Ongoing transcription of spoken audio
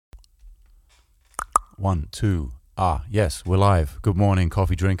1, 2. Yes, we're live. Good morning,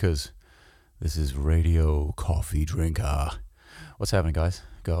 coffee drinkers. This is Radio Coffee Drinker. What's happening, guys,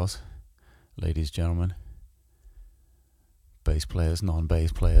 girls, ladies, gentlemen, bass players,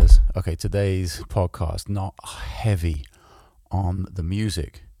 non-bass players? Okay, today's podcast, not heavy on the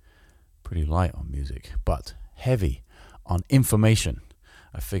music, pretty light on music, but heavy on information.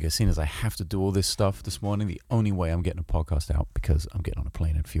 I figure, seeing as I have to do all this stuff this morning, the only way I'm getting a podcast out, because I'm getting on a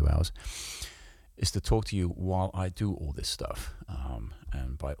plane in a few hours, is to talk to you while I do all this stuff.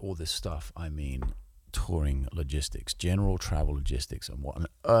 And by all this stuff, I mean touring logistics, general travel logistics, and what on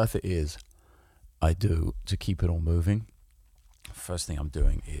earth it is I do to keep it all moving. First thing I'm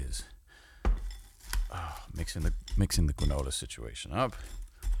doing is mixing the granola situation up.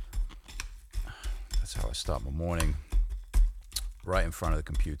 That's how I start my morning. Right in front of the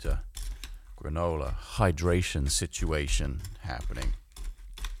computer, granola hydration situation happening.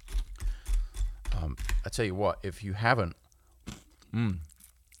 I tell you what, if you haven't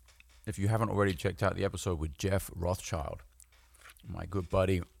already checked out the episode with Jeff Rothschild, my good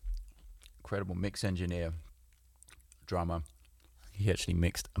buddy, incredible mix engineer, drummer, he actually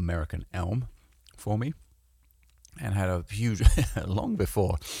mixed American Elm for me, and had a huge, long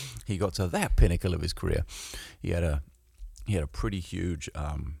before he got to that pinnacle of his career, he had a pretty huge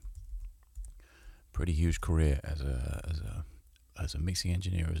career as a mixing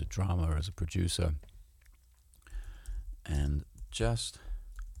engineer, as a drummer, as a producer. And just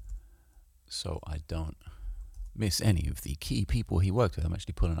so I don't miss any of the key people he worked with, I'm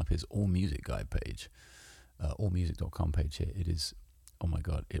actually pulling up his All Music Guide page, allmusic.com page here. It is, oh my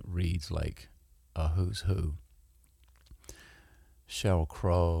God, it reads like a who's who. Sheryl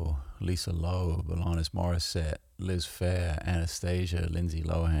Crow, Lisa Loeb, Alanis Morissette, Liz Phair, Anastasia, Lindsay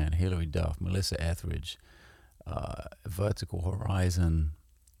Lohan, Hilary Duff, Melissa Etheridge, Vertical Horizon,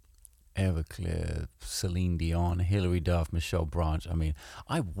 Everclear, Celine Dion, Hilary Duff, Michelle Branch. I mean,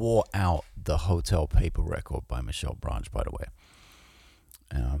 I wore out the Hotel Paper record by Michelle Branch, by the way.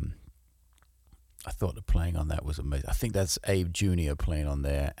 I thought the playing on that was amazing. I think that's Abe Jr. playing on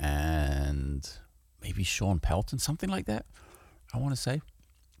there, and maybe Sean Pelton, something like that, I want to say.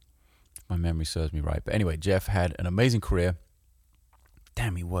 If my memory serves me right. But anyway, Jeff had an amazing career.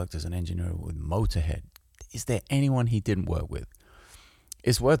 Damn, he worked as an engineer with Motorhead. Is there anyone he didn't work with?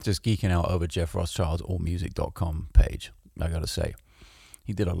 It's worth just geeking out over Jeff Rothschild's allmusic.com page, I gotta say.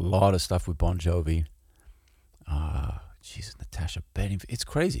 He did a lot of stuff with Bon Jovi. Natasha Bedingfield. It's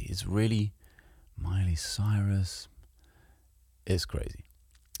crazy. It's really Miley Cyrus. It's crazy.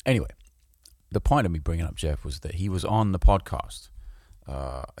 Anyway, the point of me bringing up Jeff was that he was on the podcast.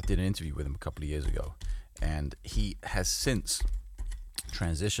 I did an interview with him a couple of years ago, and he has since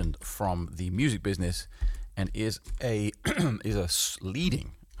transitioned from the music business and is a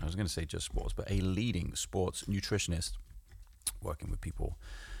leading, I was going to say just sports, but a leading sports nutritionist, working with people,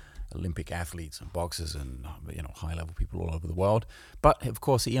 Olympic athletes and boxers and high level people all over the world. But of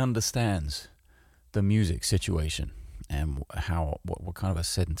course, he understands the music situation and what kind of a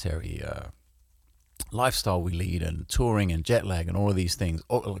sedentary lifestyle we lead, and touring and jet lag and all of these things.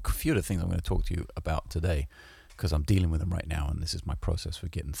 A few of the things I'm going to talk to you about today, because I'm dealing with them right now, and this is my process for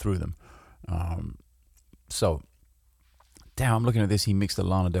getting through them. So, damn, I'm looking at this. He mixed the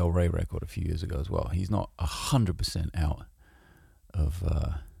Lana Del Rey record a few years ago as well. He's not 100% out of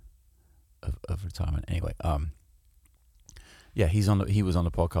retirement. Anyway, yeah, he was on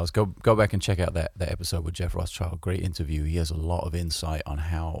the podcast. Go back and check out that episode with Jeff Rothschild. Great interview. He has a lot of insight on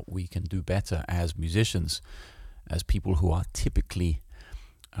how we can do better as musicians, as people who are typically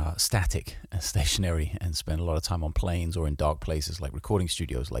static and stationary and spend a lot of time on planes or in dark places like recording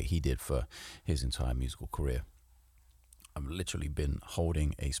studios, like he did for his entire musical career. I've literally been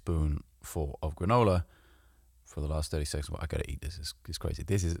holding a spoonful of granola for the last 30 seconds. Well, I gotta eat this. It's crazy.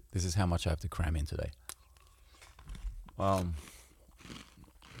 This is how much I have to cram in today. I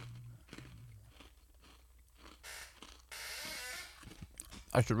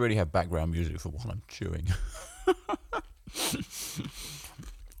should really have background music for while I'm chewing.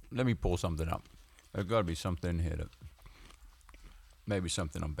 Let me pull something up. There's got to be something here maybe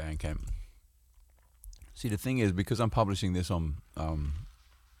something on Bandcamp. See, the thing is, because I'm publishing this on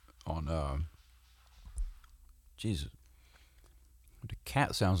Jesus, the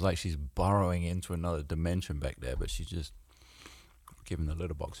cat sounds like she's burrowing into another dimension back there, but she's just giving the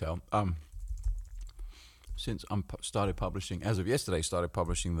litter box out. Since I'm started publishing, as of yesterday,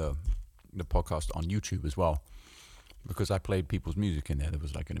 the podcast on YouTube as well, because I played people's music in there. There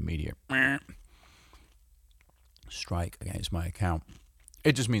was like an immediate strike against my account.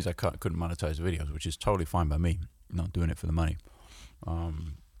 It just means I couldn't monetize the videos, which is totally fine by me. I'm not doing it for the money.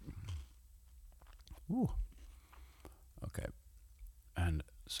 Ooh. Okay. And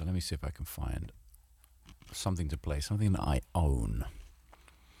so let me see if I can find something to play, something that I own.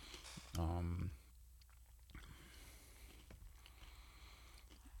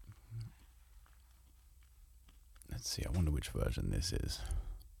 Let's see, I wonder which version this is.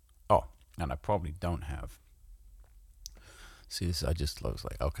 Oh, and I probably don't have. See, this I just looks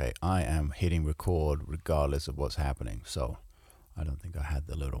like, okay, I am hitting record regardless of what's happening. So I don't think I had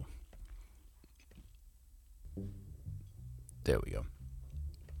the little. There we go.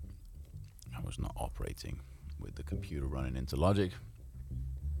 I was not operating with the computer running into Logic.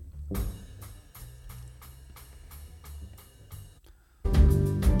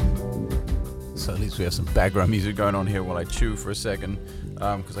 So at least we have some background music going on here while I chew for a second,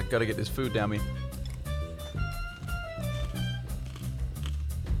 because I gotta get this food down me.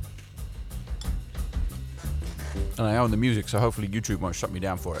 And I own the music, so hopefully YouTube won't shut me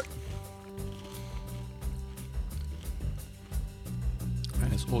down for it.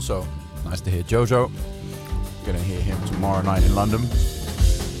 And it's also nice to hear Jojo. Gonna hear him tomorrow night in London.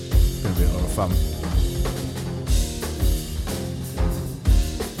 It's gonna be a lot of fun.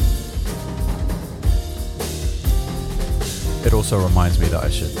 It also reminds me that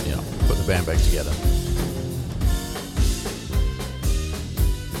I should, put the band back together.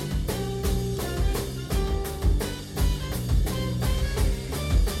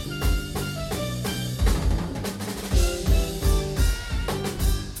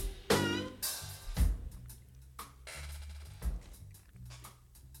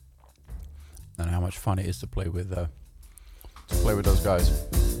 And how much fun it is to play with those guys.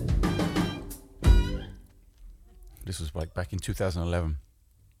 This was like back in 2011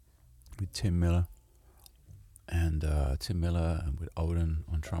 with Tim Miller and with Odin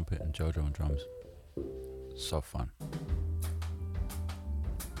on trumpet and Jojo on drums. So fun.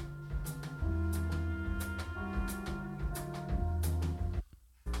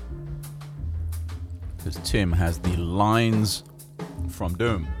 Because Tim has the lines from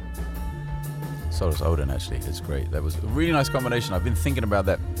Doom. So does Odin, actually. It's great. That was a really nice combination. I've been thinking about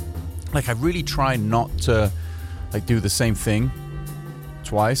that. Like, I really try not to do the same thing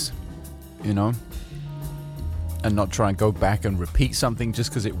twice, and not try and go back and repeat something just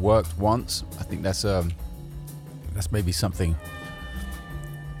because it worked once. I think that's maybe something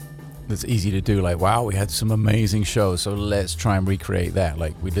that's easy to do. Like, wow, we had some amazing shows, so let's try and recreate that.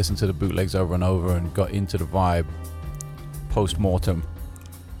 Like, we listened to the bootlegs over and over and got into the vibe post-mortem,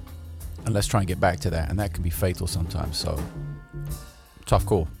 and let's try and get back to that. And that can be fatal sometimes, so tough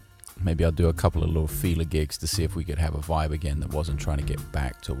call. Maybe I'll do a couple of little feeler gigs to see if we could have a vibe again that wasn't trying to get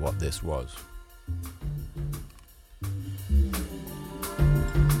back to what this was.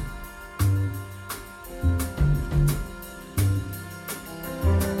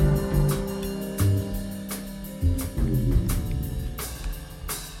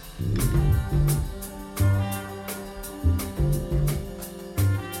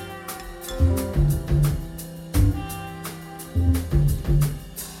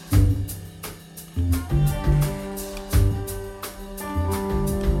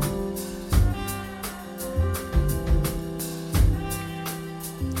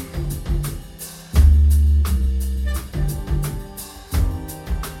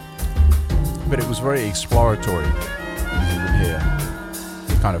 But it was very exploratory, as you would hear,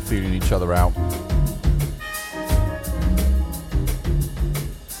 kind of feeling each other out.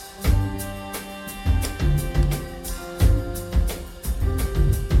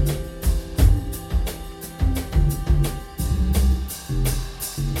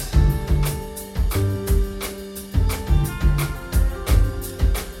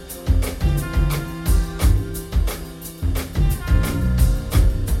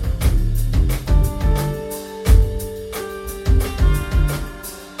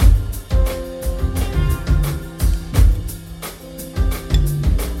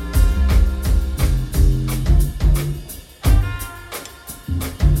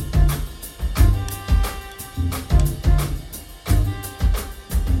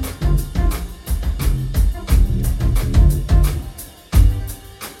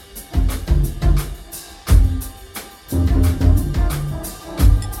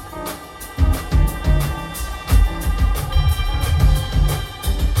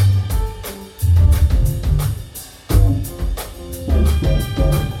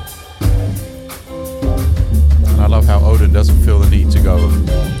 Doesn't feel the need to go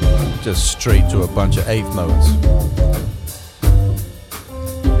just straight to a bunch of eighth notes.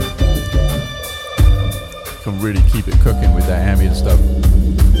 Can really keep it cooking with that ambient stuff.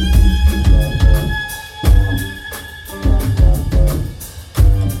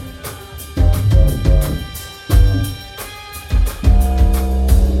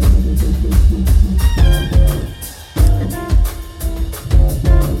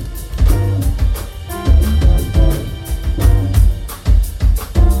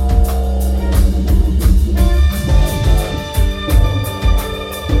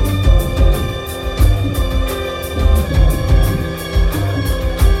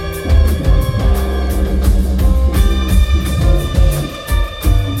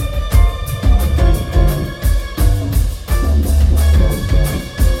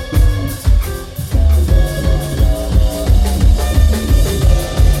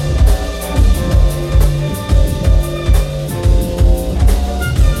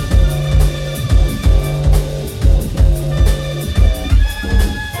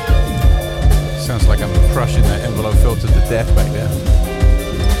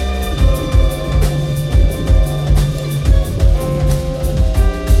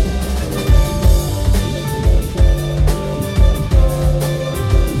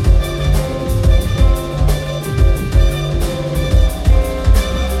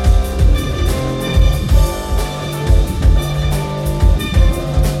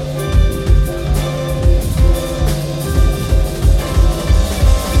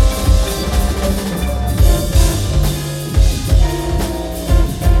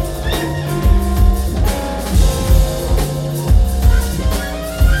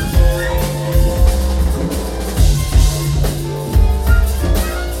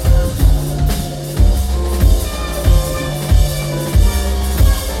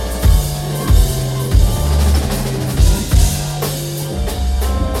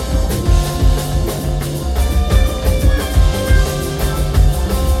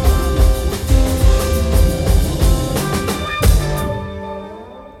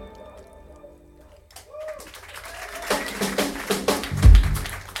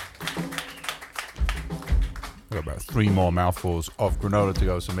 We've got about 3 more mouthfuls of granola to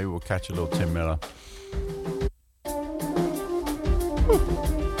go, so maybe we'll catch a little Tim Miller.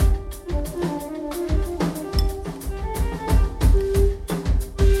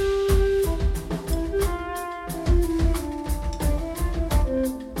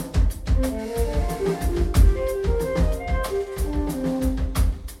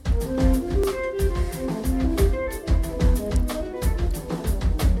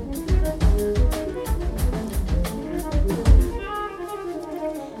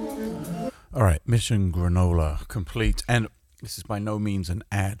 All right, mission granola complete. And this is by no means an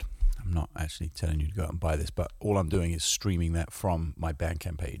ad. I'm not actually telling you to go out and buy this, but all I'm doing is streaming that from my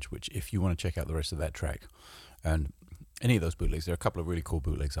Bandcamp page, which if you want to check out the rest of that track and any of those bootlegs, there are a couple of really cool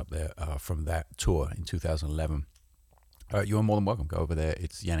bootlegs up there from that tour in 2011. You are more than welcome. Go over there.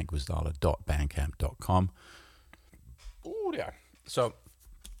 It's yannickgwizdala.bandcamp.com. Oh, yeah. So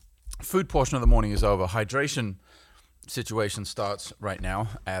food portion of the morning is over. Hydration situation starts right now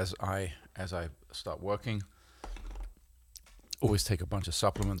as I start working. Always take a bunch of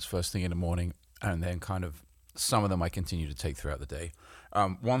supplements first thing in the morning, and then kind of some of them I continue to take throughout the day.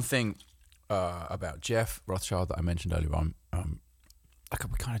 One thing about Jeff Rothschild that I mentioned earlier on,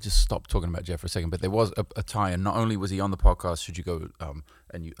 we kind of just stopped talking about Jeff for a second, but there was a tie, and not only was he on the podcast, should you go, I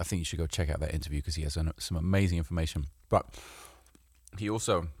think you should go check out that interview because he has some amazing information, but he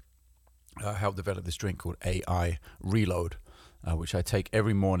also helped develop this drink called AI Reload, which I take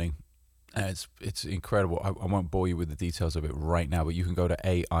every morning. And it's incredible. I won't bore you with the details of it right now, but you can go to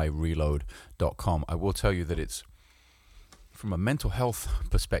aireload.com. I will tell you that it's, from a mental health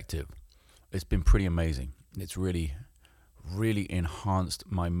perspective, it's been pretty amazing. It's really, really enhanced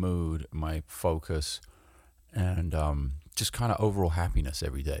my mood, my focus, and just kind of overall happiness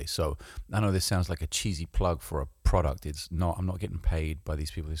every day. So I know this sounds like a cheesy plug for a product. It's not. I'm not getting paid by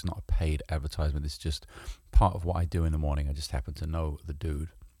these people. It's not a paid advertisement. It's just part of what I do in the morning. I just happen to know the dude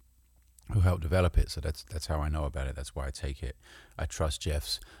who helped develop it, so that's how I know about it. That's why I take it. I trust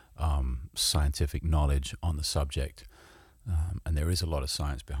Jeff's scientific knowledge on the subject, and there is a lot of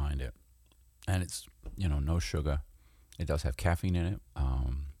science behind it. And it's no sugar. It does have caffeine in it.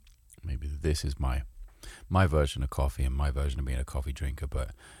 Maybe this is my version of coffee and my version of being a coffee drinker.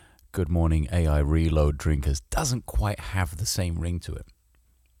 But Good Morning AI Reload Drinkers doesn't quite have the same ring to it.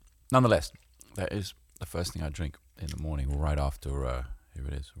 Nonetheless, that is the first thing I drink in the morning, right after. Here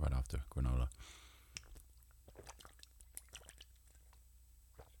it is, right after granola.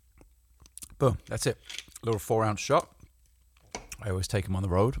 Boom, that's it. A little 4-ounce shot. I always take them on the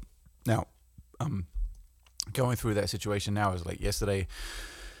road. Now, going through that situation now is like yesterday.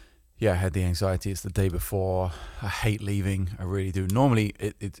 Yeah, I had the anxiety. It's the day before. I hate leaving. I really do. Normally,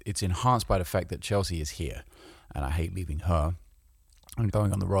 it's enhanced by the fact that Chelsea is here, and I hate leaving her and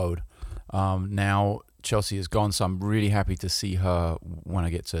going on the road. Now, Chelsea is gone, so I'm really happy to see her when I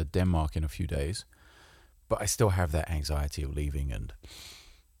get to Denmark in a few days. But I still have that anxiety of leaving, and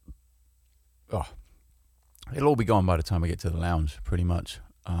it'll all be gone by the time I get to the lounge, pretty much.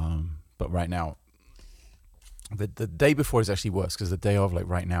 But right now, the day before is actually worse, because the day of, like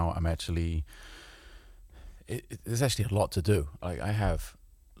right now, I'm actually... There's actually a lot to do. Like I have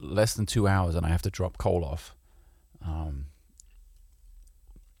less than 2 hours, and I have to drop Cole off.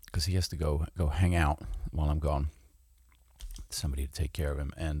 Because he has to go hang out while I'm gone. Somebody to take care of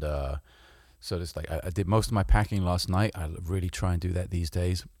him. And so it's like I did most of my packing last night. I really try and do that these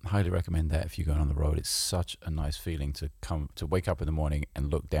days. Highly recommend that if you're going on the road. It's such a nice feeling to wake up in the morning and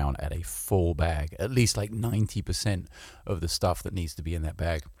look down at a full bag. At least like 90% of the stuff that needs to be in that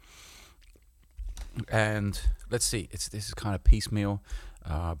bag. And let's see. This is kind of piecemeal,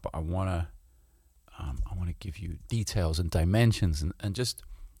 but I want to give you details and dimensions and just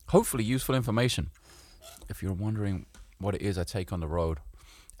hopefully useful information if you're wondering what it is I take on the road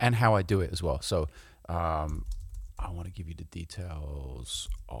and how I do it as well. So I want to give you the details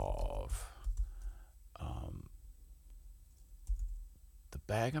of the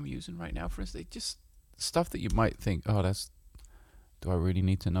bag I'm using right now, for instance. Just stuff that you might think, do I really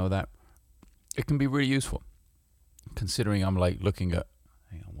need to know that? It can be really useful, considering I'm like looking at,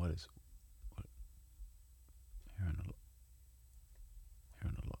 hang on, what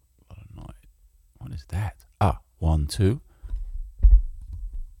what is that? 1, 2.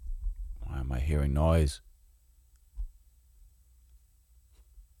 Why am I hearing noise?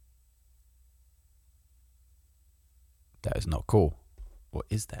 That is not cool. What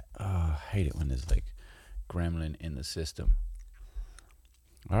is that? I hate it when there's like gremlin in the system.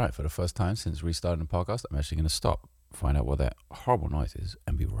 All right, for the first time since restarting the podcast, I'm actually going to stop, find out what that horrible noise is,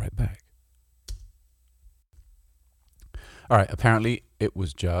 and be right back. All right, apparently it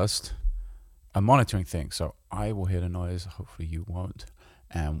was just a monitoring thing. So I will hear the noise. Hopefully you won't,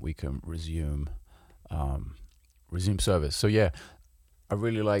 and we can resume service. So yeah, I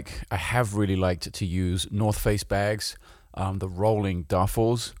have really liked to use North Face bags, the rolling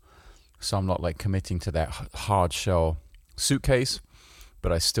duffels. So I'm not like committing to that hard shell suitcase,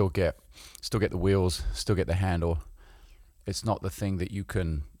 but I still get the wheels, still get the handle. It's not the thing that you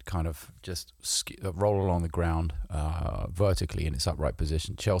can kind of just roll along the ground vertically in its upright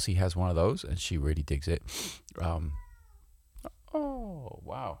position. Chelsea has one of those, and she really digs it. Oh,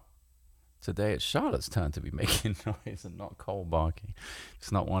 wow. Today it's Charlotte's turn to be making noise and not Cole barking.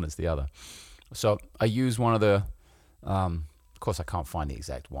 It's not one, it's the other. So I use one of the, of course I can't find the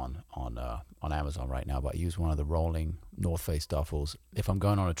exact one on Amazon right now, but I use one of the rolling North Face duffels if I'm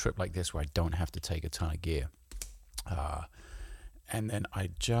going on a trip like this where I don't have to take a ton of gear. And then I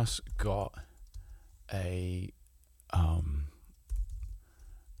just got an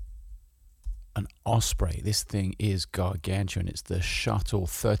Osprey. This thing is gargantuan. It's the Shuttle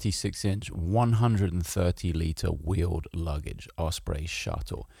 36-inch, 130-liter wheeled luggage Osprey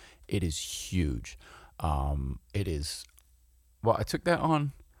Shuttle. It is huge. It is. Well, I took that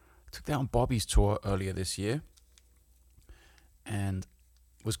on Bobby's tour earlier this year, and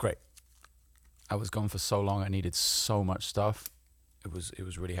it was great. I was gone for so long. I needed so much stuff. It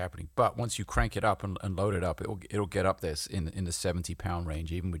was really happening. But once you crank it up and load it up, it'll get up there in the 70-pound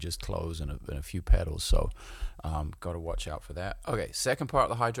range, even with just clothes and a few pedals. So, got to watch out for that. Okay, second part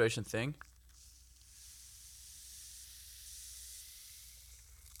of the hydration thing.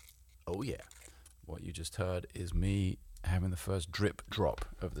 Oh yeah, what you just heard is me having the first drip drop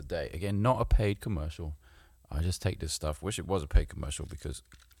of the day. Again, not a paid commercial. I just take this stuff. Wish it was a paid commercial because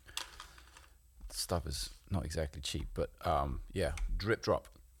stuff is not exactly cheap, but yeah, drip drop.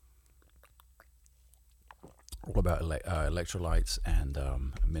 All about electrolytes and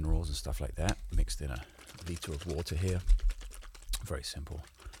minerals and stuff like that, mixed in a liter of water here. Very simple.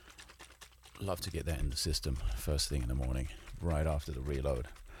 Love to get that in the system first thing in the morning, right after the reload.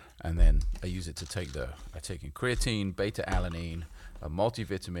 And then I use it to I take in creatine, beta-alanine, a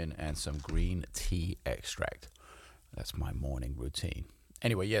multivitamin, and some green tea extract. That's my morning routine.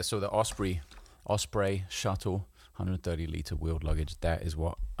 Anyway, yeah, so the Osprey Shuttle 130-liter wheeled luggage, that is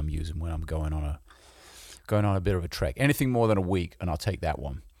what I'm using when I'm going on a bit of a trek. Anything more than a week, and I'll take that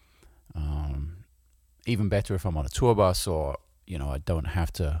one. Even better if I'm on a tour bus, or I don't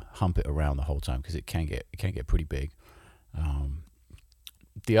have to hump it around the whole time, because it can get pretty big.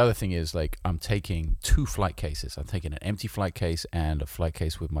 The other thing is, like, I'm taking 2 flight cases. I'm taking an empty flight case and a flight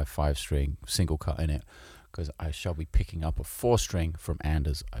case with my 5-string single cut in it, because I shall be picking up a 4-string from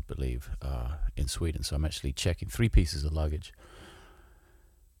Anders, I believe, in Sweden. So I'm actually checking 3 pieces of luggage.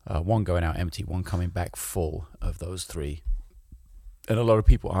 1 going out empty, 1 coming back full of those 3. And a lot of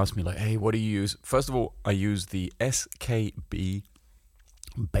people ask me, like, hey, what do you use? First of all, I use the SKB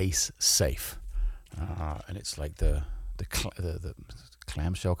Base Safe. And it's like the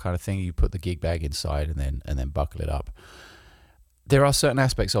clamshell kind of thing. You put the gig bag inside and then buckle it up. There are certain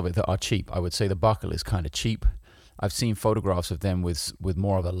aspects of it that are cheap. I would say the buckle is kind of cheap. I've seen photographs of them with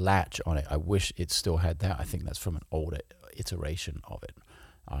more of a latch on it. I wish it still had that. I think that's from an older iteration of it.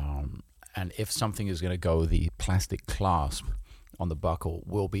 And if something is going to go, the plastic clasp on the buckle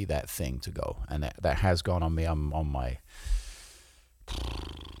will be that thing to go. And that has gone on me. I'm on my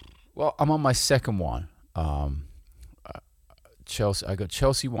second one. Chelsea, I got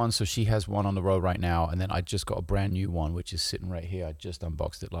Chelsea one, so she has one on the road right now, and then I just got a brand new one which is sitting right here. I just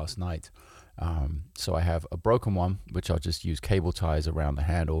unboxed it last night. So I have a broken one which I'll just use cable ties around the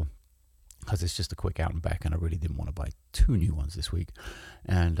handle because it's just a quick out and back, and I really didn't want to buy 2 new ones this week.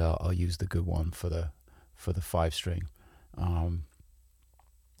 And I'll use the good one for the 5-string. And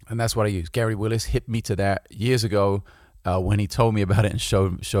that's what I use. Gary Willis hit me to that years ago. When he told me about it and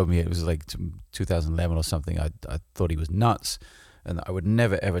showed me, it was like 2011 or something. I thought he was nuts, and I would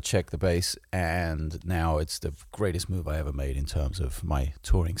never ever check the base. And now it's the greatest move I ever made in terms of my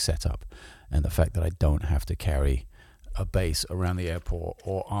touring setup, and the fact that I don't have to carry a base around the airport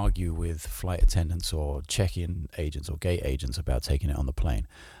or argue with flight attendants or check-in agents or gate agents about taking it on the plane.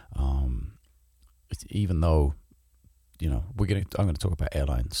 Even though, I'm going to talk about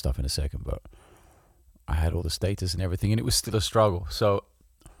airline stuff in a second, but I had all the status and everything, and it was still a struggle. So,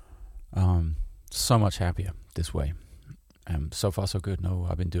 so much happier this way. And so far, so good. No,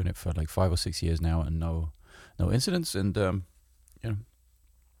 I've been doing it for like 5 or 6 years now, and no incidents, and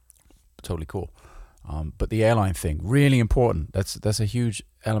totally cool. But the airline thing, really important. That's a huge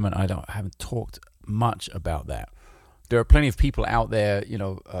element. I haven't talked much about that. There are plenty of people out there,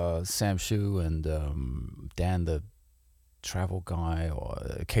 Sam Shu and Dan the travel guy,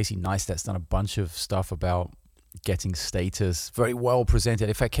 or Casey Neistat's done a bunch of stuff about getting status, very well presented.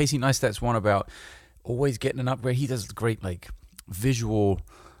 In fact, Casey Neistat's one about always getting an upgrade. He does great like visual,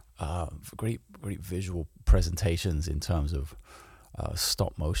 great visual presentations in terms of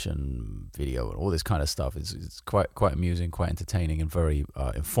stop motion video and all this kind of stuff. It's quite amusing, quite entertaining, and very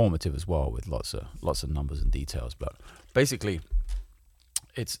informative as well, with lots of numbers and details. But basically,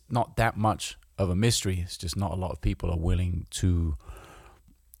 it's not that much of a mystery. It's just not a lot of people are willing to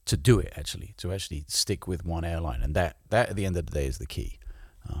do it, to actually stick with one airline, and that at the end of the day is the key.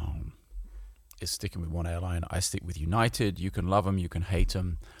 Is sticking with one airline. I stick with United. You can love them, you can hate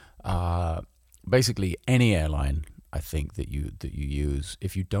them. Basically, any airline I think that you use,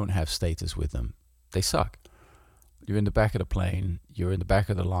 if you don't have status with them, they suck. You're in the back of the plane. You're in the back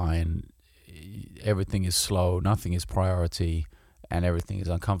of the line. Everything is slow. Nothing is priority, and everything is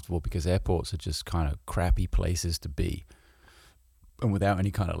uncomfortable because airports are just kind of crappy places to be. And without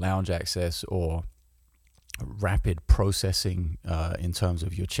any kind of lounge access or rapid processing in terms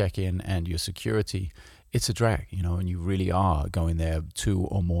of your check-in and your security, it's a drag, and you really are going there 2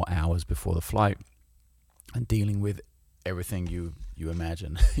 or more hours before the flight and dealing with everything you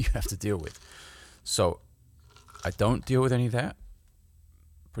imagine you have to deal with. So I don't deal with any of that,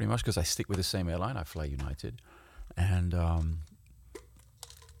 pretty much, because I stick with the same airline. I fly United, and I'm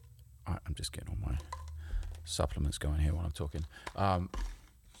just getting all my supplements going here while I'm talking,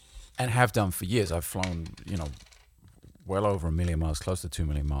 and have done for years. I've flown, well over 1 million miles, close to 2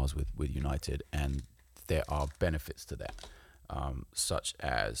 million miles with United, and there are benefits to that, such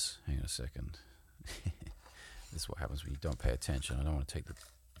as, hang on a second, this is what happens when you don't pay attention. I don't want to take the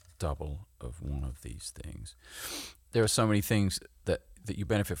double of one of these things. There are so many things that you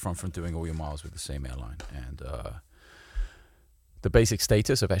benefit from doing all your miles with the same airline, and the basic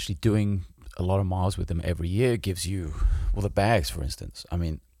status of actually doing a lot of miles with them every year gives you, the bags, for instance. I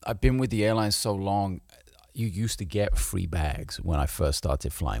mean, I've been with the airlines so long, you used to get free bags when I first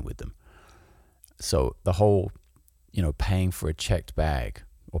started flying with them. So the whole, paying for a checked bag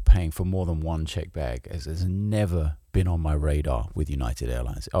or paying for more than one checked bag has never been on my radar with United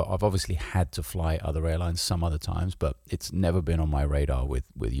Airlines. I've obviously had to fly other airlines some other times, but it's never been on my radar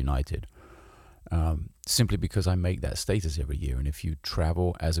with United. Simply because I make that status every year. And if you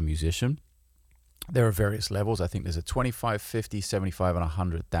travel as a musician, there are various levels. I think there's a 25, 50, 75, and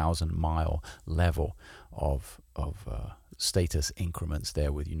 100,000 mile level of status increments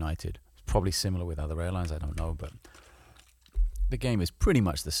there with United. It's probably similar with other airlines, I don't know, but the game is pretty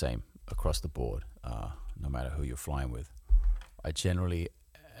much the same across the board, no matter who you're flying with. I generally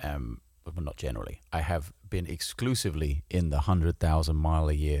am, well, not generally, I have been exclusively in the 100,000 mile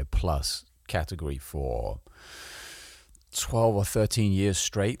a year plus category for 12 or 13 years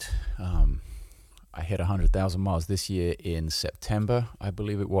straight. I hit 100,000 miles this year in September, I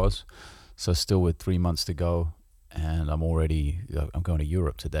believe it was. So still with 3 months to go, and I'm going to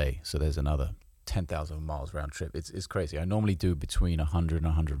Europe today. So there's another 10,000 miles round trip. It's crazy. I normally do between 100 and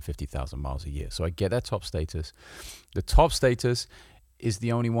 150,000 miles a year. So I get that top status. The top status is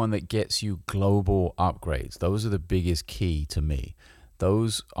the only one that gets you global upgrades. Those are the biggest key to me.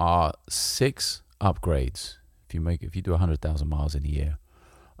 Those are 6 upgrades. If you do 100,000 miles in a year,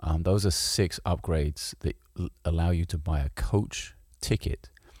 those are 6 upgrades that allow you to buy a coach ticket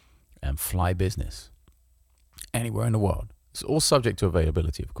and fly business anywhere in the world. It's all subject to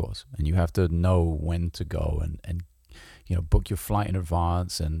availability, of course, and you have to know when to go and book your flight in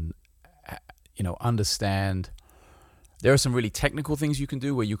advance and understand. There are some really technical things you can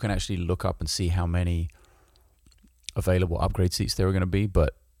do where you can actually look up and see how many available upgrade seats there are going to be,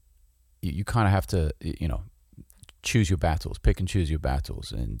 but you kind of have to choose your battles, pick and choose your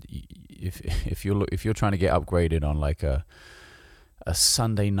battles. And if you're trying to get upgraded on like a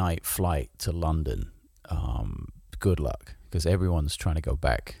Sunday night flight to London, good luck, because everyone's trying to go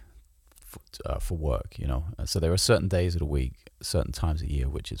back for work, So there are certain days of the week, certain times of year,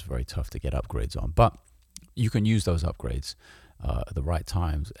 which is very tough to get upgrades on. But you can use those upgrades at the right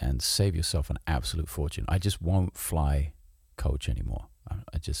times and save yourself an absolute fortune. I just won't fly coach anymore.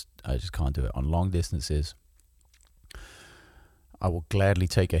 I just can't do it on long distances. I will gladly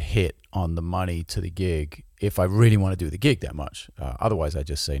take a hit on the money to the gig if I really want to do the gig that much. Otherwise, I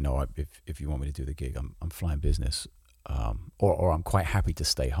just say no. If you want me to do the gig, I'm flying business, or I'm quite happy to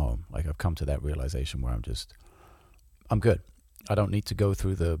stay home. Like I've come to that realization where I'm good. I don't need to go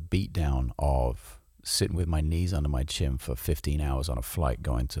through the beatdown of sitting with my knees under my chin for 15 hours on a flight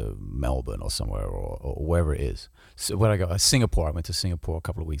going to Melbourne or somewhere or wherever it is. So when I go Singapore, I went to Singapore a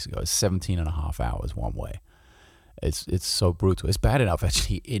couple of weeks ago. It's 17 and a half hours one way. It's so brutal. It's bad enough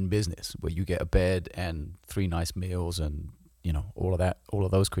actually in business where you get a bed and 3 nice meals and all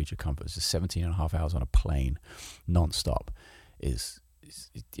of those creature comforts. Just 17 and a half hours on a plane, non-stop,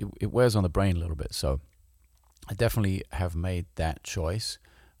 it wears on the brain a little bit. So I definitely have made that choice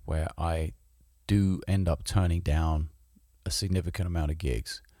where I do end up turning down a significant amount of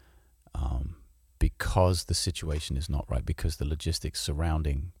gigs because the situation is not right, because the logistics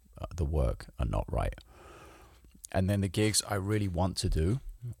surrounding the work are not right. And then the gigs I really want to do,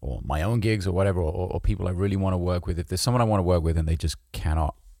 or my own gigs or whatever, or people I really want to work with, if there's someone I want to work with and they just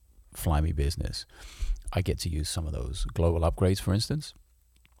cannot fly me business, I get to use some of those global upgrades, for instance,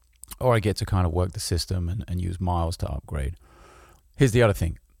 or I get to kind of work the system and use miles to upgrade. Here's the other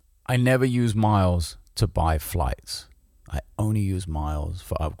thing. I never use miles to buy flights. I only use miles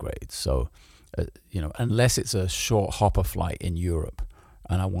for upgrades. So, unless it's a short hopper flight in Europe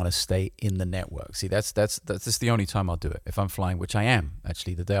and I want to stay in the network. See, that's just the only time I'll do it. If I'm flying, which I am,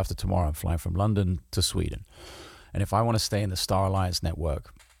 actually, the day after tomorrow, I'm flying from London to Sweden. And if I want to stay in the Star Alliance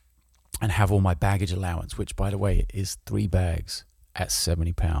network and have all my baggage allowance, which, by the way, is 3 bags at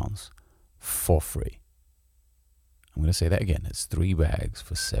 £70 for free. I'm going to say that again. It's 3 bags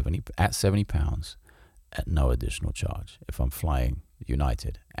for £70 at no additional charge if I'm flying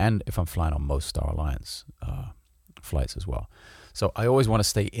United, and if I'm flying on most Star Alliance flights as well. So I always want to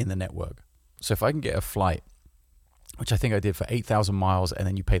stay in the network. So if I can get a flight, which I think I did for 8,000 miles, and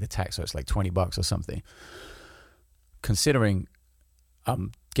then you pay the tax, so it's like $20 or something. Considering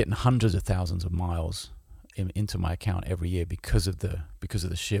I'm getting hundreds of thousands of miles into my account every year because of the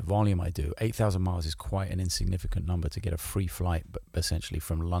sheer volume I do, 8,000 miles is quite an insignificant number to get a free flight, but essentially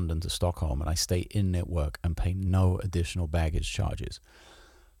from London to Stockholm, and I stay in network and pay no additional baggage charges.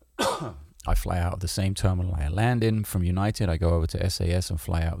 I fly out of the same terminal I land in from United. I go over to SAS and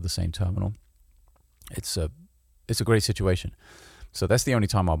fly out of the same terminal. It's a great situation. So that's the only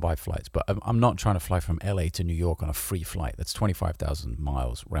time I'll buy flights. But I'm not trying to fly from LA to New York on a free flight. That's 25,000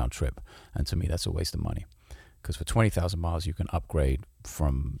 miles round trip. And to me, that's a waste of money. Because for 20,000 miles, you can upgrade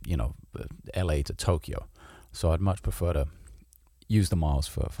from, LA to Tokyo. So I'd much prefer to use the miles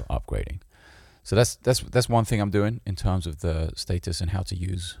for upgrading. So that's one thing I'm doing in terms of the status and how to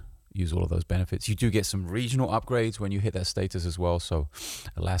use all of those benefits. You do get some regional upgrades when you hit that status as well. So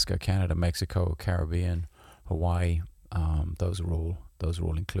Alaska, Canada, Mexico, Caribbean, Hawaii, those are all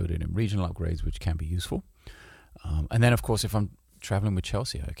included in regional upgrades, which can be useful. And then, of course, if I'm traveling with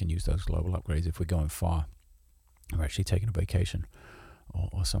Chelsea, I can use those global upgrades if we're going far. We're actually taking a vacation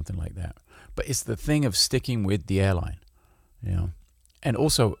or something like that. But it's the thing of sticking with the airline, And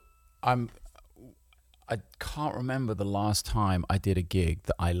also, I can't remember the last time I did a gig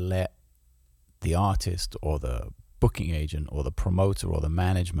that I let the artist or the booking agent or the promoter or the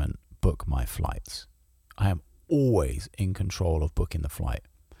management book my flights. I am always in control of booking the flight.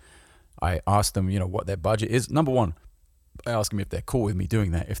 I ask them, what their budget is. Number one, I ask them if they're cool with me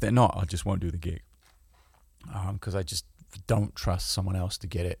doing that. If they're not, I just won't do the gig. Because I just don't trust someone else to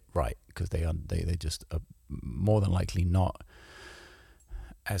get it right, because they just are more than likely not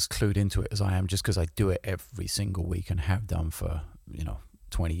as clued into it as I am, just because I do it every single week and have done for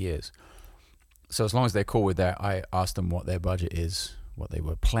 20 years. So as long as they're cool with that, I ask them what their budget is, what they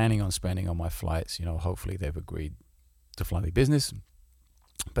were planning on spending on my flights. Hopefully they've agreed to fly me business.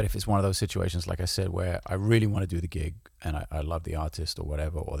 But if it's one of those situations, like I said, where I really want to do the gig and I love the artist or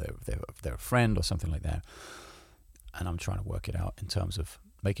whatever, or they're a friend or something like that, and I'm trying to work it out in terms of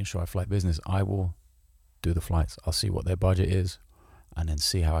making sure I fly business, I will do the flights. I'll see what their budget is, and then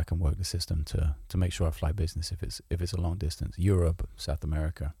see how I can work the system to make sure I fly business if it's a long distance, Europe, South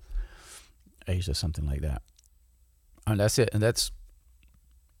America, Asia, something like that. And that's it. And that's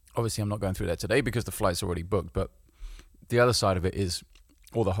obviously I'm not going through that today because the flight's already booked. But the other side of it is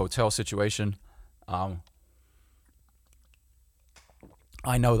all the hotel situation. I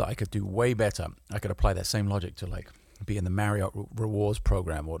know that I could do way better. I could apply that same logic to be in the Marriott Rewards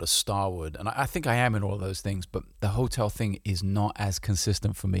program or the Starwood. And I think I am in all of those things, but the hotel thing is not as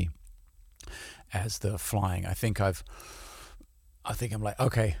consistent for me as the flying. I think I'm like,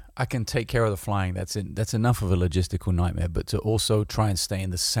 okay, I can take care of the flying. That's enough of a logistical nightmare. But to also try and stay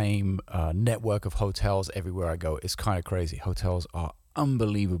in the same network of hotels everywhere I go is kind of crazy. Hotels are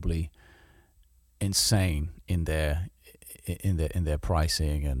unbelievably insane in their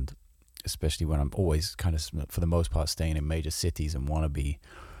pricing, and especially when I'm always kind of, for the most part, staying in major cities and want to be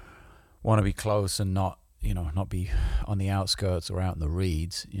close and not be on the outskirts or out in the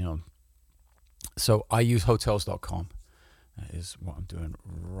reeds. So I use hotels.com. That is what I'm doing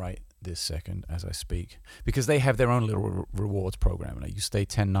right this second as I speak, because they have their own little rewards program. You stay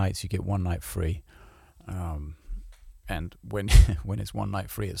 10 nights, you get 1 night free. And when when it's one night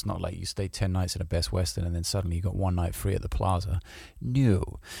free, it's not like you stay 10 nights at a Best Western and then suddenly you got one night free at the Plaza.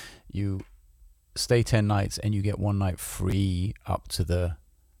 No, you stay 10 nights and you get one night free up to the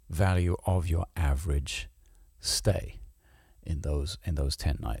value of your average stay in those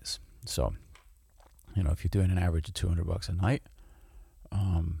 10 nights. So, you know, if you're doing an average of $200 a night,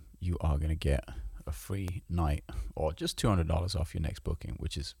 you are going to get a free night or just $200 off your next booking,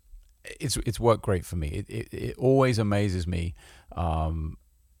 which is it's worked great for me. It always amazes me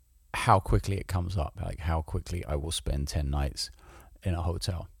how quickly it comes up, like how quickly I will spend 10 nights in a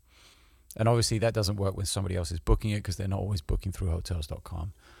hotel. And obviously that doesn't work when somebody else is booking it, because they're not always booking through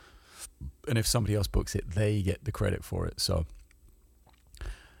hotels.com. And if somebody else books it, they get the credit for it. So,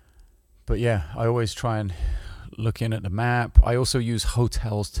 but yeah, I always try and look in at the map. I also use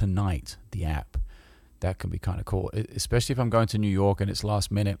Hotels Tonight, the app. That can be kind of cool, especially if I'm going to New York and it's last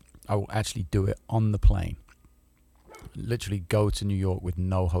minute. I will actually do it on the plane. Literally go to New York with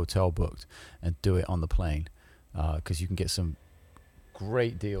no hotel booked and do it on the plane, because you can get some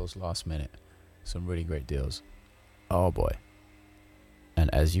great deals last minute. Some really great deals. Oh boy.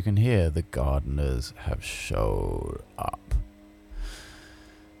 And as you can hear, the gardeners have showed up.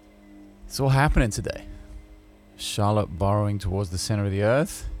 It's all happening today. Charlotte burrowing towards the center of the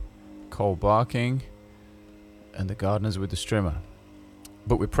earth, Cole barking, and the gardeners with the strimmer.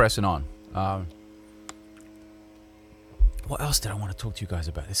 But we're pressing on. What else did I want to talk to you guys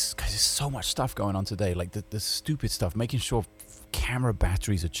about? Because there's so much stuff going on today. Like the stupid stuff, making sure camera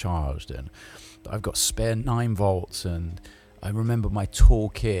batteries are charged, and I've got spare 9 volts, and I remember my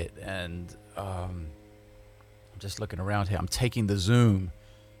toolkit, and I'm just looking around here. I'm taking the Zoom.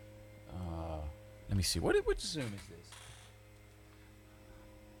 Let me see. Which Zoom is this?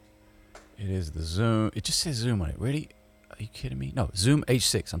 It is the Zoom. It just says Zoom on it. Really? Are you kidding me? No, Zoom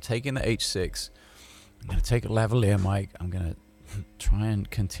H6. I'm taking the H6. I'm going to take a lavalier mic. I'm going to try and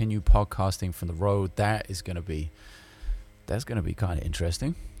continue podcasting from the road. That's going to be kind of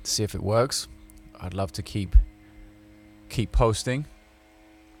interesting. See if it works. I'd love to keep posting.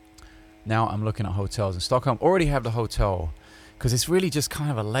 Now I'm looking at hotels in Stockholm. Already have the hotel, because it's really just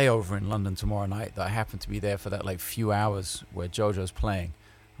kind of a layover in London tomorrow night that I happen to be there for that like few hours where JoJo's playing.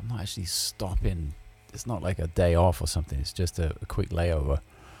 I'm not actually stopping. It's not like a day off or something. It's just a quick layover.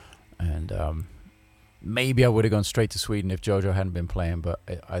 And maybe I would have gone straight to Sweden if JoJo hadn't been playing, but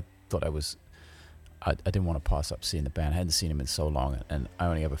I thought I didn't want to pass up seeing the band. I hadn't seen him in so long, and I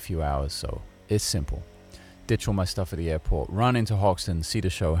only have a few hours, so it's simple. Ditch all my stuff at the airport, run into Hoxton, see the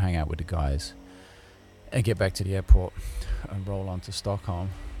show, hang out with the guys, and get back to the airport and roll on to Stockholm.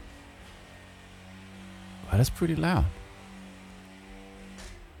 Wow, that's pretty loud.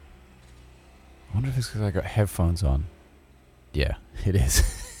 I wonder if it's because I got headphones on. Yeah, it is.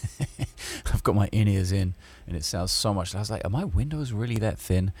 I've got my in-ears in, and it sounds so much. I was like, are my windows really that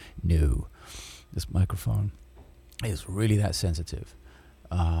thin? No. This microphone is really that sensitive.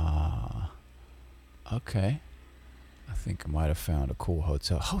 Okay. I think I might have found a cool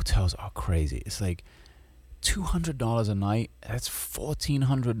hotel. Hotels are crazy. It's like $200 a night. That's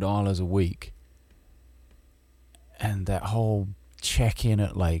 $1,400 a week. And that whole check-in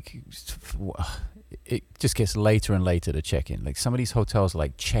at like... It just gets later and later to check in. Like some of these hotels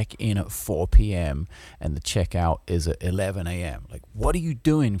like check in at 4 p.m. and the checkout is at 11 a.m. Like, what are you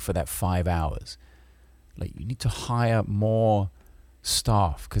doing for that 5 hours? Like, you need to hire more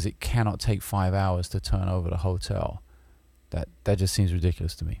staff, because it cannot take 5 hours to turn over the hotel. That just seems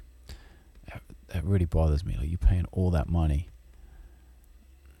ridiculous to me. That really bothers me. Like, you're paying all that money.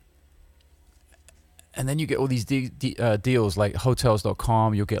 And then you get all these deals like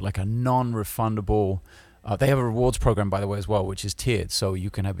Hotels.com. You'll get like a non-refundable. They have a rewards program, by the way, as well, which is tiered. So you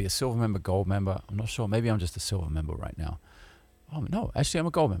can be a silver member, gold member. I'm not sure. Maybe I'm just a silver member right now. Oh, no. Actually, I'm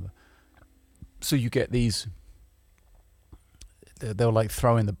a gold member. So you get these. They'll like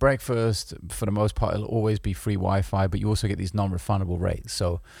throw in the breakfast. For the most part, it'll always be free Wi-Fi. But you also get these non-refundable rates.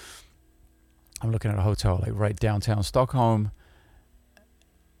 So I'm looking at a hotel like right downtown Stockholm.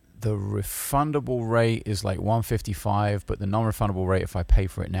 The refundable rate is like $155, but the non-refundable rate, if I pay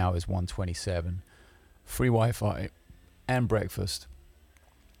for it now, is $127. Free Wi-Fi and breakfast.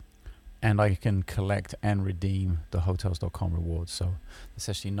 And I can collect and redeem the Hotels.com rewards. So it's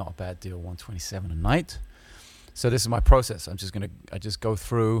actually not a bad deal, $127 a night. So this is my process. I just go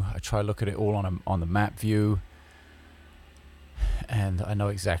through. I try to look at it all on the map view. And I know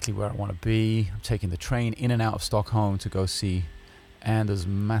exactly where I want to be. I'm taking the train in and out of Stockholm to go see Anders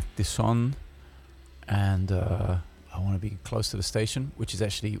Mattisson, and I want to be close to the station, which is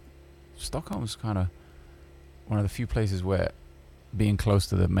actually Stockholm's kind of one of the few places where being close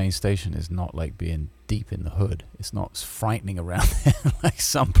to the main station is not like being deep in the hood. It's not frightening around there like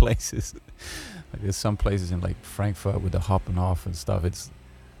some places. Like there's some places in like Frankfurt with the hopping off and stuff. It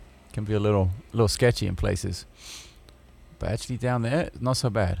can be a little sketchy in places. But actually down there, not so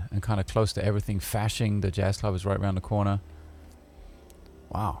bad. And kind of close to everything. Fasching, the jazz club, is right around the corner.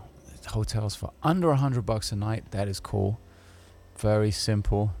 Wow. Hotels for under $100 a night. That is cool. Very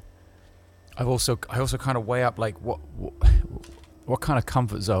simple. I also kind of weigh up like what kind of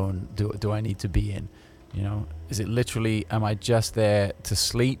comfort zone do I need to be in? You know, is it literally, am I just there to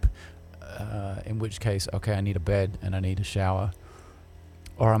sleep? In which case, okay, I need a bed and I need a shower.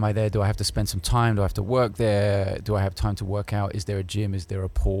 Or am I there? Do I have to spend some time? Do I have to work there? Do I have time to work out? Is there a gym? Is there a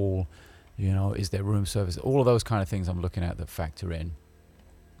pool? You know, is there room service? All of those kind of things I'm looking at that factor in.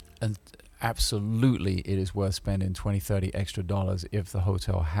 And absolutely, it is worth spending $20-30 extra if the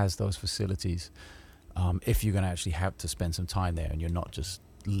hotel has those facilities. If you're going to actually have to spend some time there and you're not just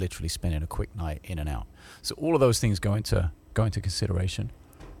literally spending a quick night in and out. So all of those things go into consideration.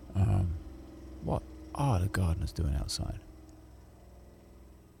 What are the gardeners doing outside?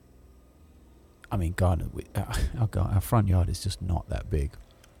 I mean, our front yard is just not that big.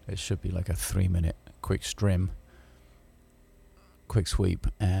 It should be like a 3-minute quick sweep,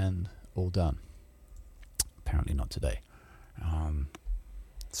 and all done. Apparently not today.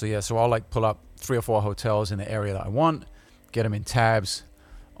 So I'll like pull up 3 or 4 hotels in the area that I want, get them in tabs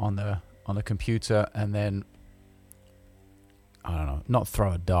on the computer, and then I don't know, not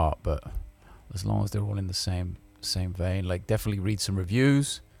throw a dart, but as long as they're all in the same vein, like definitely read some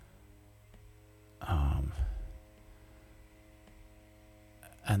reviews.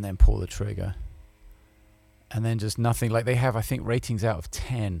 And then pull the trigger. And then just nothing. Like they have, I think, ratings out of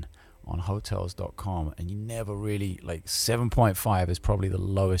 10 on hotels.com, and you never really, like 7.5 is probably the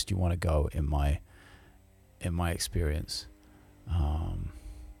lowest you want to go in my experience. I'm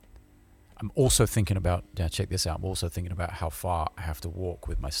also thinking about, check this out, I'm also thinking about how far I have to walk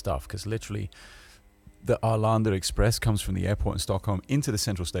with my stuff, because literally the Arlanda Express comes from the airport in Stockholm into the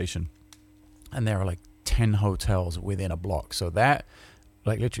central station, and there are like 10 hotels within a block. So that,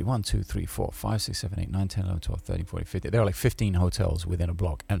 like literally 1, 2, 3, 4, 5, 6, 7, 8, 9, 10, 11, 12, 13, 14, 15. There are like 15 hotels within a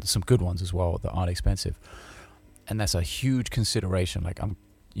block, and some good ones as well that aren't expensive. And that's a huge consideration. Like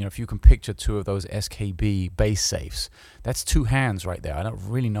if you can picture 2 of those SKB base safes, that's 2 hands right there. I don't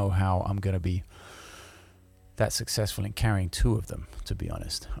really know how I'm going to be that successful in carrying 2 of them, to be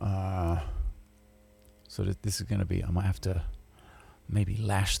honest. So this is going to be, I might have to maybe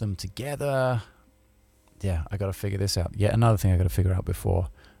lash them together. Yeah, I got to figure this out. Yet another thing I got to figure out before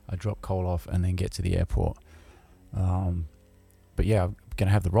I drop Cole off and then get to the airport. But yeah, I'm going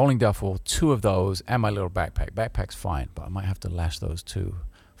to have the rolling duffel, 2 of those, and my little backpack. Backpack's fine, but I might have to lash those 2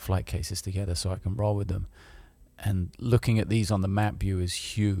 flight cases together so I can roll with them. And looking at these on the map view is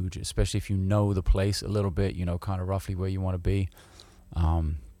huge, especially if you know the place a little bit, you know, kind of roughly where you want to be.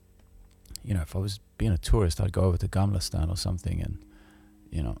 If I was being a tourist, I'd go over to Gamlastan or something and,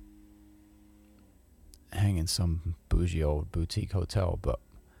 hang in some bougie old boutique hotel, but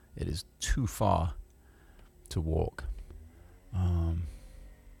it is too far to walk.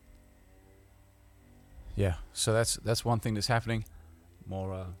 So that's one thing that's happening.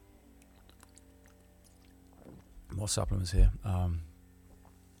 More supplements here. And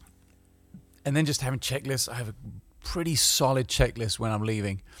then just having checklists. I have a pretty solid checklist when I'm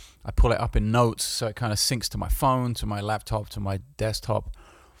leaving. I pull it up in notes so it kind of syncs to my phone, to my laptop, to my desktop.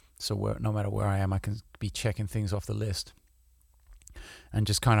 So no matter where I am, I can be checking things off the list. And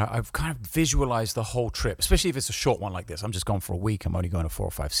just I've kind of visualized the whole trip, especially if it's a short one like this. I'm just going for a week. I'm only going to 4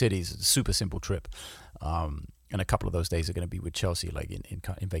 or 5 cities. It's a super simple trip. And a couple of those days are going to be with Chelsea, like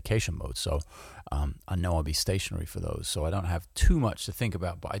in vacation mode. So I know I'll be stationary for those. So I don't have too much to think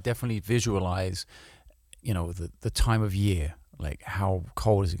about, but I definitely visualize, the time of year. Like, how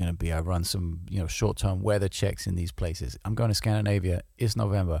cold is it going to be? I run some, short-term weather checks in these places. I'm going to Scandinavia. It's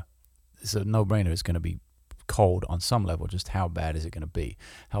November. It's a no-brainer. It's going to be cold on some level. Just how bad is it going to be?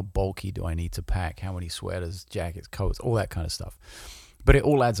 How bulky do I need to pack? How many sweaters, jackets, coats, all that kind of stuff. But it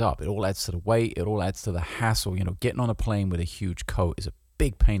all adds up. It all adds to the weight. It all adds to the hassle. Getting on a plane with a huge coat is a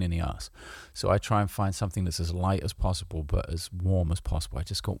big pain in the ass. So I try and find something that's as light as possible, but as warm as possible. I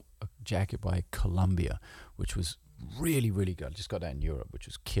just got a jacket by Columbia, which was really, really good. I just got that in Europe, which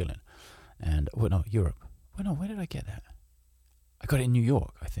was killing. And, Europe. Where did I get that? I got it in New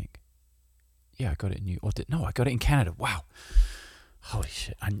York, I think. Yeah, I got it in New York. I got it in Canada. Wow. Holy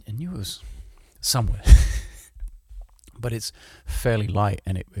shit. I knew it was somewhere. But it's fairly light,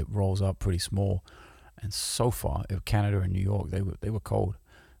 and it rolls up pretty small. And so far, Canada and New York, they were cold.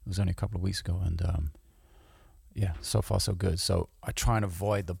 It was only a couple of weeks ago, and yeah, so far so good. So I try and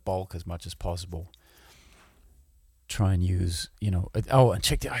avoid the bulk as much as possible. Try and use, and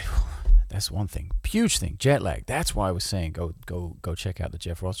check that's one thing, huge thing, jet lag. That's why I was saying go check out the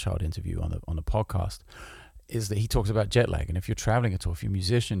Jeff Rothschild interview on the podcast. Is that he talks about jet lag, and if you're traveling at all, if you're a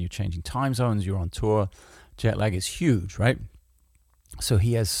musician, you're changing time zones, you're on tour, jet lag is huge, right? So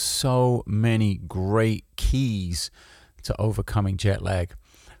he has so many great keys to overcoming jet lag,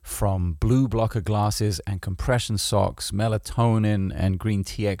 from blue blocker glasses and compression socks, melatonin and green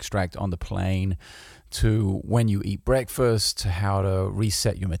tea extract on the plane, to when you eat breakfast, to how to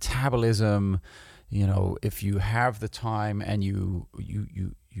reset your metabolism. If you have the time and you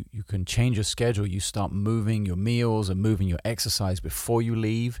can change your schedule, you start moving your meals and moving your exercise before you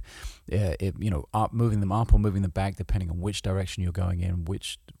leave, moving them up or moving them back, depending on which direction you're going in,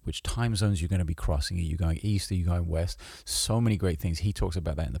 which time zones you're going to be crossing. Are you going east? Are you going west? So many great things. He talks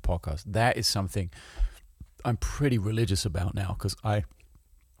about that in the podcast. That is something I'm pretty religious about now, because I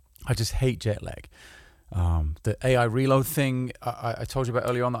just hate jet lag. The AI reload thing I told you about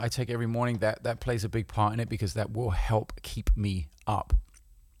earlier on that I take every morning, that plays a big part in it, because that will help keep me up,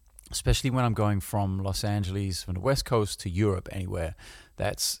 especially when I'm going from Los Angeles, from the West Coast to Europe, anywhere.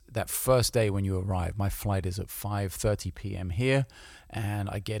 That's that first day when you arrive. My flight is at 5:30 p.m. here, and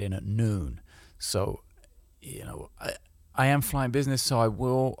I get in at noon. So, I am flying business, so I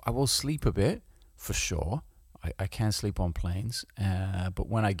will sleep a bit for sure. I can sleep on planes, but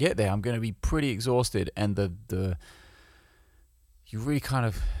when I get there, I'm going to be pretty exhausted, and you really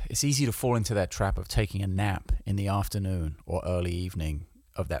it's easy to fall into that trap of taking a nap in the afternoon or early evening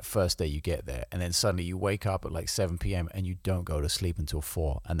of that first day you get there, and then suddenly you wake up at like 7 p.m. and you don't go to sleep until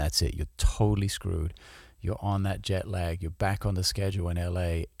 4, and that's it. You're totally screwed. You're on that jet lag. You're back on the schedule in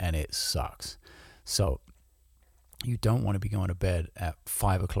LA, and it sucks. So you don't want to be going to bed at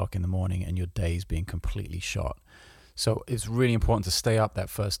 5 o'clock in the morning and your day's being completely shot. So it's really important to stay up that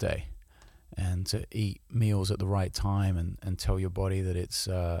first day and to eat meals at the right time, and tell your body that it's,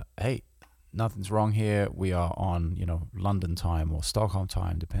 hey, nothing's wrong here. We are on, London time or Stockholm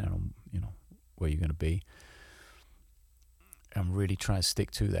time, depending on, where you're going to be. I'm really trying to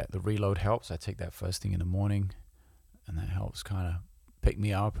stick to that. The reload helps. I take that first thing in the morning, and that helps kind of pick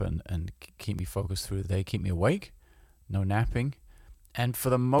me up and keep me focused through the day, keep me awake. No napping. And for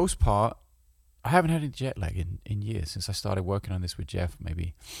the most part, I haven't had any jet lag in years, since I started working on this with Jeff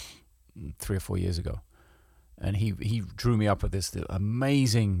maybe 3 or 4 years ago. And he drew me up with this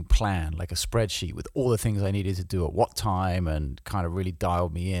amazing plan, like a spreadsheet with all the things I needed to do at what time, and kind of really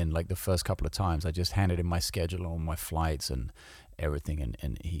dialed me in. Like the first couple of times, I just handed in my schedule on my flights and everything.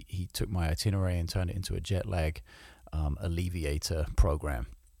 And he took my itinerary and turned it into a jet lag alleviator program.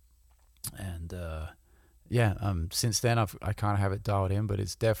 And since then I kind of have it dialed in, but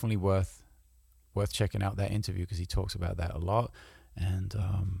it's definitely worth checking out that interview, because he talks about that a lot, and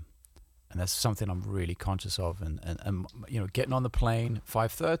that's something I'm really conscious of. And getting on the plane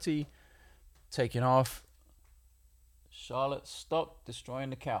 5:30, taking off. Charlotte, stop destroying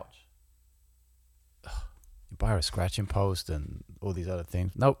the couch. You buy a scratching post and all these other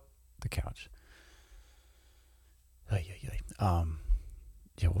things. Nope, the couch.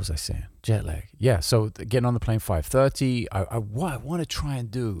 What was I saying? Jet lag. Yeah, so getting on the plane 5:30. What I want to try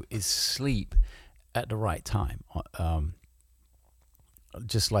and do is sleep at the right time.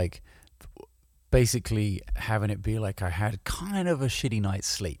 Just like basically having it be like I had kind of a shitty night's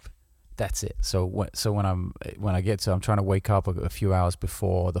sleep. That's it. So when I'm trying to wake up a few hours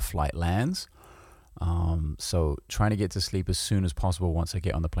before the flight lands. So trying to get to sleep as soon as possible once I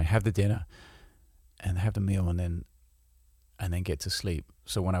get on the plane. Have the dinner and have the meal, and then get to sleep.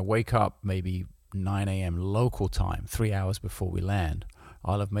 So when I wake up, maybe 9 a.m. local time, 3 hours before we land,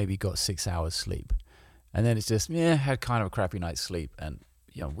 I'll have maybe got 6 hours sleep. And then it's just, had kind of a crappy night's sleep. And,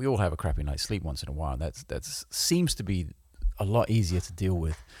 we all have a crappy night's sleep once in a while. That seems to be a lot easier to deal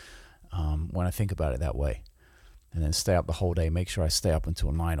with when I think about it that way. And then stay up the whole day, make sure I stay up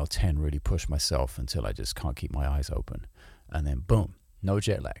until 9 or 10, really push myself until I just can't keep my eyes open. And then boom, no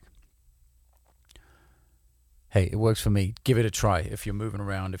jet lag. Hey, it works for me. Give it a try if you're moving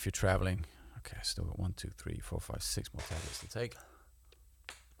around, if you're traveling. Okay, I still got 1, 2, 3, 4, 5, 6 more tablets to take.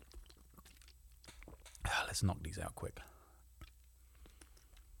 Let's knock these out quick.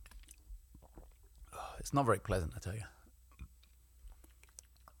 It's not very pleasant, I tell you.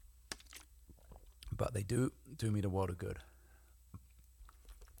 But they do me the world of good.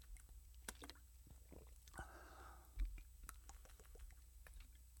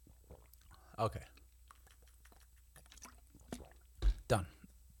 Okay. Done.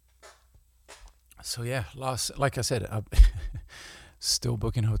 So like I said, I'm still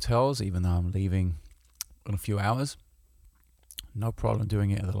booking hotels, even though I'm leaving in a few hours. No problem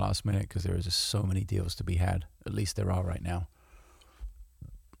doing it at the last minute because there are just so many deals to be had. At least there are right now.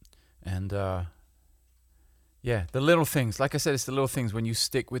 And yeah, the little things. Like I said, it's the little things when you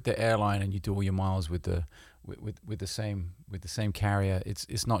stick with the airline and you do all your miles with the same carrier.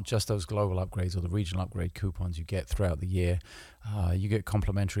 It's not just those global upgrades or the regional upgrade coupons you get throughout the year. You get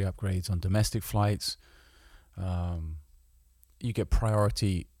complimentary upgrades on domestic flights. You get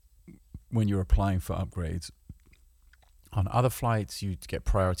priority when you're applying for upgrades on other flights. You get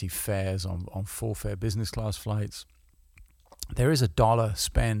priority fares on full fare business class flights. There is $1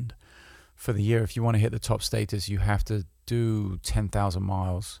 spend for the year. If you want to hit the top status, you have to do 10,000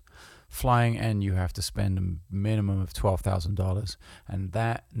 miles flying and you have to spend a minimum of $12,000. And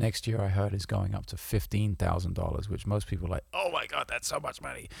that next year I heard is going up to $15,000, which most people are like, oh my God, that's so much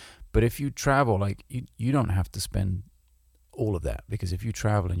money. But if you travel, like you don't have to spend all of that, because if you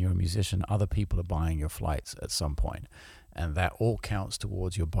travel and you're a musician, other people are buying your flights at some point, and that all counts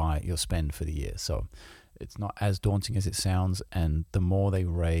towards your spend for the year. So it's not as daunting as it sounds, and the more they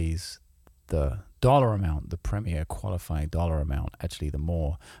raise the dollar amount, the premier qualifying dollar amount, actually the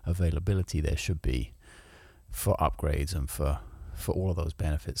more availability there should be for upgrades and for all of those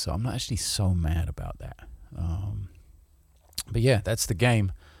benefits. So I'm not actually so mad about that. But yeah, that's the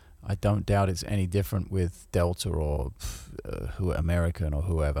game. I don't doubt it's any different with Delta or American or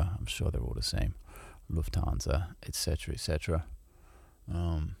whoever. I'm sure they're all the same. Lufthansa, etc., etc.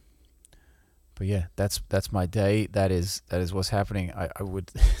 But yeah, that's my day. That is what's happening. I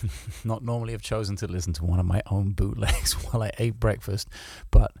would not normally have chosen to listen to one of my own bootlegs while I ate breakfast,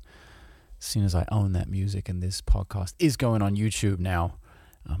 but as soon as I own that music, and this podcast is going on YouTube now,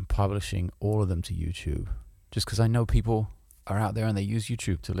 I'm publishing all of them to YouTube just because I know people are out there and they use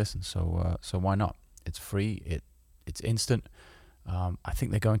YouTube to listen. So why not? It's free. It's instant. I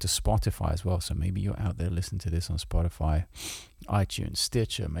think they're going to Spotify as well. So maybe you're out there listening to this on Spotify, iTunes,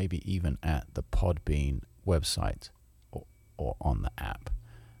 Stitcher, maybe even at the Podbean website or on the app.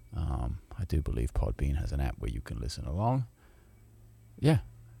 I do believe Podbean has an app where you can listen along. Yeah,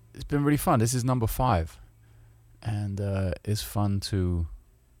 it's been really fun. This is number 5, and it's fun to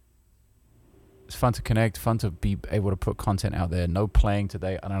connect, fun to be able to put content out there. No playing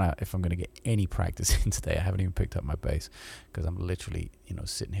today. I don't know if I'm going to get any practice in today. I haven't even picked up my bass because I'm literally,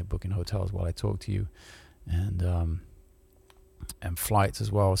 sitting here booking hotels while I talk to you, and flights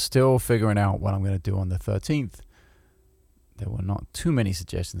as well. Still figuring out what I'm going to do on the 13th. There were not too many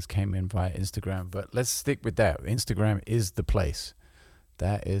suggestions came in via Instagram, but let's stick with that. Instagram is the place.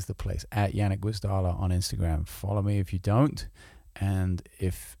 That is the place. At Yannick Gwizdala on Instagram. Follow me if you don't, and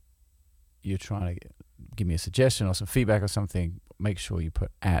if you're trying to give me a suggestion or some feedback or something, make sure you put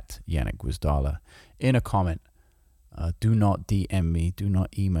at Yannick Gwizdala in a comment. Do not DM me. Do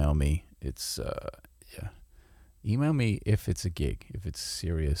not email me. It's email me if it's a gig, if it's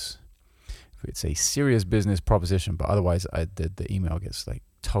serious, if it's a serious business proposition. But otherwise, the email gets like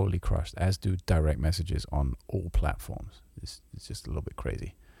totally crushed, as do direct messages on all platforms. It's just a little bit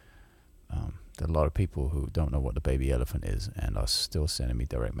crazy. There are a lot of people who don't know what the baby elephant is and are still sending me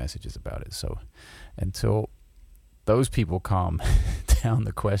direct messages about it. So until those people calm down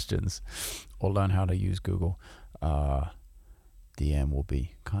the questions or learn how to use Google, DM will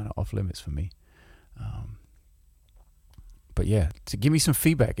be kind of off limits for me. But yeah, to give me some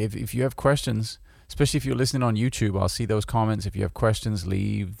feedback. If you have questions, especially if you're listening on YouTube, I'll see those comments. If you have questions,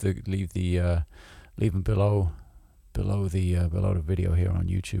 leave them below the video here on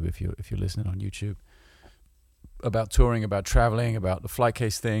YouTube. If you're listening on YouTube, about touring, about traveling, about the flight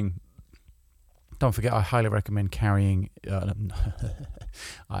case thing. Don't forget, I highly recommend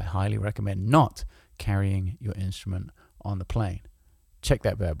I highly recommend not carrying your instrument on the plane. Check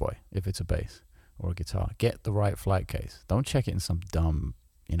that bad boy if it's a bass or a guitar. Get the right flight case. Don't check it in some dumb,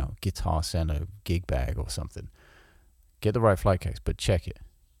 Guitar Center gig bag or something. Get the right flight case, but check it.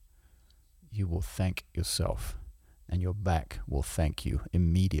 You will thank yourself, and your back will thank you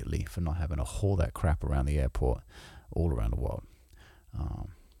immediately for not having to haul that crap around the airport all around the world.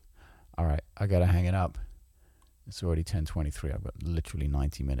 All right, I got to hang it up. It's already 10:23. I've got literally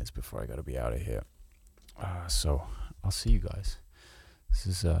 90 minutes before I got to be out of here. So I'll see you guys. This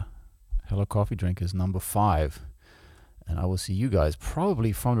is Hello Coffee Drinkers number 5. And I will see you guys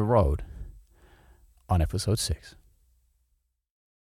probably from the road on episode 6.